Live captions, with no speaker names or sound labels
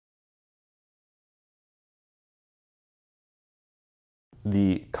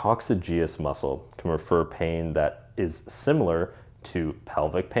The coccygeus muscle can refer pain that is similar to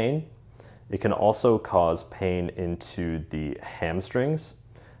pelvic pain. It can also cause pain into the hamstrings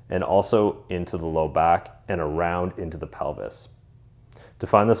and also into the low back and around into the pelvis. To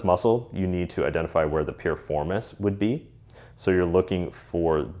find this muscle, you need to identify where the piriformis would be. So you're looking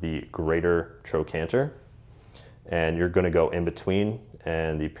for the greater trochanter, and you're going to go in between,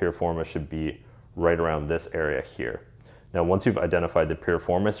 and the piriformis should be right around this area here. Now, once you've identified the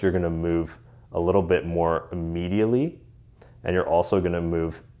piriformis, you're going to move a little bit more medially, and you're also going to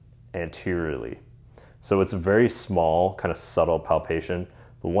move anteriorly. So it's a very small, kind of subtle palpation.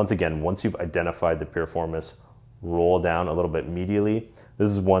 But once again, once you've identified the piriformis, roll down a little bit medially. This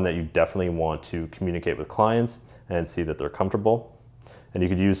is one that you definitely want to communicate with clients and see that they're comfortable. And you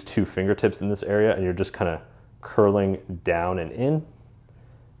could use 2 fingertips in this area, and you're just kind of curling down and in,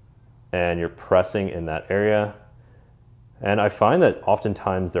 and you're pressing in that area. And I find that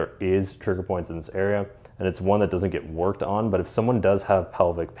oftentimes there is trigger points in this area, and it's one that doesn't get worked on, but if someone does have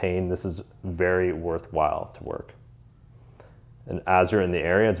pelvic pain, this is very worthwhile to work. And as you're in the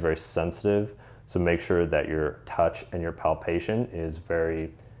area, it's very sensitive, so make sure that your touch and your palpation is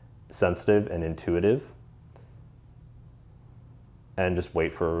very sensitive and intuitive, and just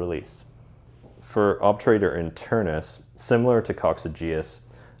wait for a release. For obturator internus, similar to coccygeus,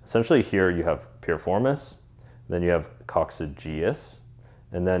 essentially here you have piriformis, then you have coccygeus,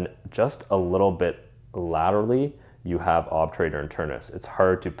 and then just a little bit laterally, you have obturator internus. It's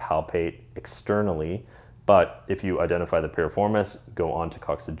hard to palpate externally, but if you identify the piriformis, go on to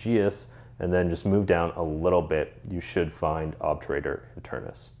coccygeus, and then just move down a little bit, you should find obturator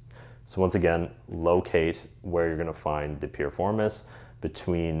internus. So once again, locate where you're going to find the piriformis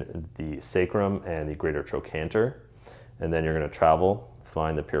between the sacrum and the greater trochanter, and then you're going to travel,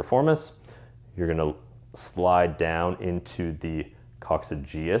 find the piriformis. You're going to slide down into the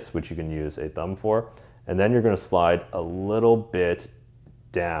coccygeus, which you can use a thumb for, and then you're going to slide a little bit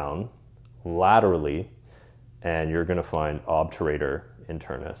down laterally, and you're going to find obturator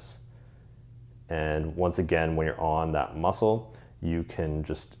internus. And once again, when you're on that muscle, you can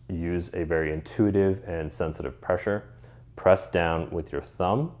just use a very intuitive and sensitive pressure. Press down with your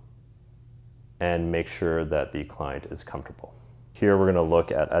thumb and make sure that the client is comfortable. Here we're going to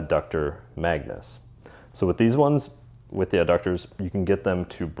look at adductor magnus. So with these ones, with the adductors, you can get them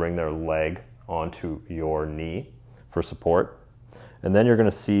to bring their leg onto your knee for support. And then you're going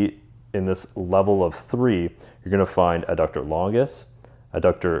to see in this level of 3, you're going to find adductor longus,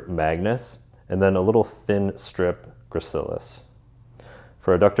 adductor magnus, and then a little thin strip gracilis.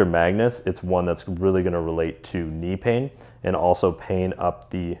 For adductor magnus, it's one that's really going to relate to knee pain and also pain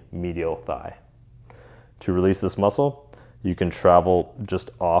up the medial thigh. To release this muscle, you can travel just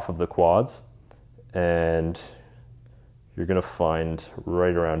off of the quads, and you're going to find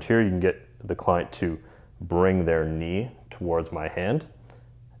right around here, you can get the client to bring their knee towards my hand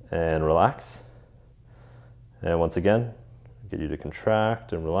and relax. And once again, get you to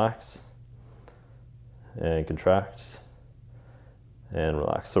contract and relax and contract and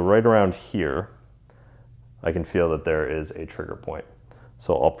relax. So right around here, I can feel that there is a trigger point.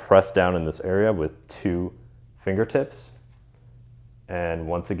 So I'll press down in this area with 2 fingertips, and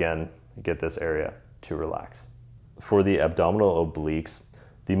once again, get this area to relax. For the abdominal obliques,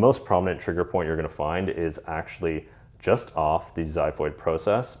 the most prominent trigger point you're going to find is actually just off the xiphoid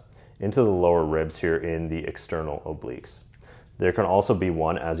process into the lower ribs here in the external obliques. There can also be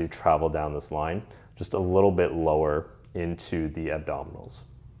one as you travel down this line, just a little bit lower into the abdominals.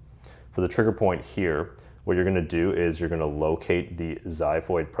 For the trigger point here, what you're going to do is you're going to locate the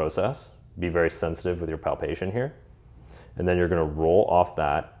xiphoid process, be very sensitive with your palpation here, and then you're going to roll off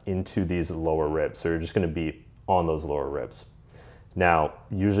that into these lower ribs. So you're just going to be on those lower ribs. Now,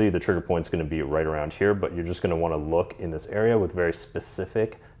 usually the trigger point is going to be right around here, but you're just going to want to look in this area with very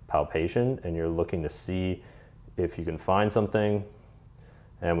specific palpation, and you're looking to see if you can find something.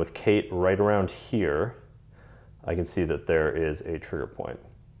 And with Kate right around here, I can see that there is a trigger point.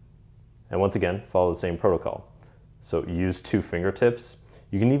 And once again, follow the same protocol. So use 2 fingertips.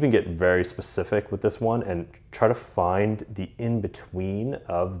 You can even get very specific with this one and try to find the in-between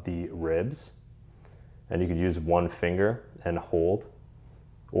of the ribs. And you could use 1 finger and hold.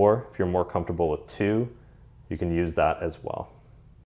 Or if you're more comfortable with 2, you can use that as well.